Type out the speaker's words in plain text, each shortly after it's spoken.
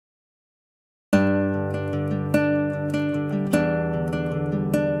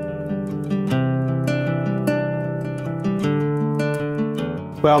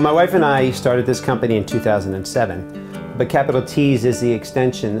Well, my wife and I started this company in 2007, but Capital Teas is the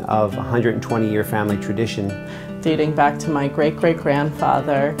extension of a 120-year family tradition. Dating back to my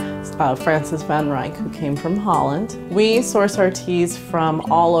great-great-grandfather, Francis van Rijk, who came from Holland. We source our teas from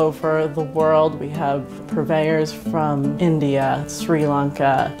all over the world. We have purveyors from India, Sri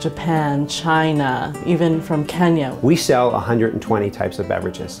Lanka, Japan, China, even from Kenya. We sell 120 types of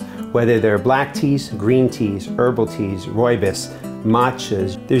beverages, whether they're black teas, green teas, herbal teas, rooibos,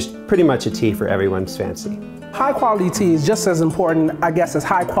 matchas. There's pretty much a tea for everyone's fancy. High quality tea is just as important, I guess, as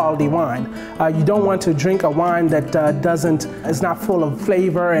high quality wine. You don't want to drink a wine that is not full of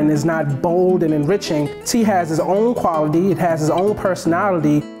flavor and is not bold and enriching. Tea has its own quality, it has its own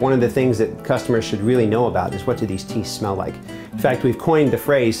personality. One of the things that customers should really know about is what do these teas smell like. In fact, we've coined the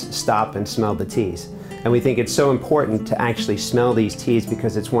phrase, stop and smell the teas. And we think it's so important to actually smell these teas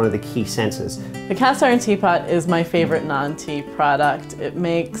because it's one of the key senses. The cast iron teapot is my favorite non-tea product. It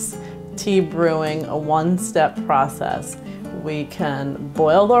makes tea brewing a one-step process. We can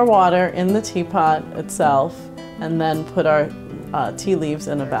boil our water in the teapot itself and then put our tea leaves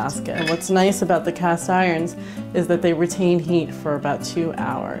in a basket. And what's nice about the cast irons is that they retain heat for about 2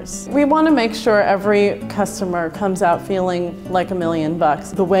 hours. We want to make sure every customer comes out feeling like $1 million.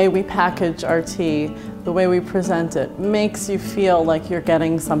 The way we package our tea, the way we present it, makes you feel like you're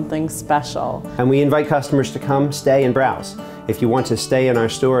getting something special. And we invite customers to come, stay, and browse. If you want to stay in our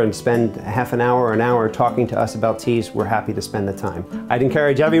store and spend half an hour or an hour talking to us about teas, we're happy to spend the time. I'd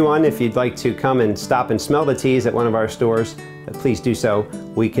encourage everyone, if you'd like to come and stop and smell the teas at one of our stores, please do so.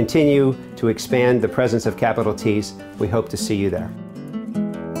 We continue to expand the presence of Capital Teas. We hope to see you there.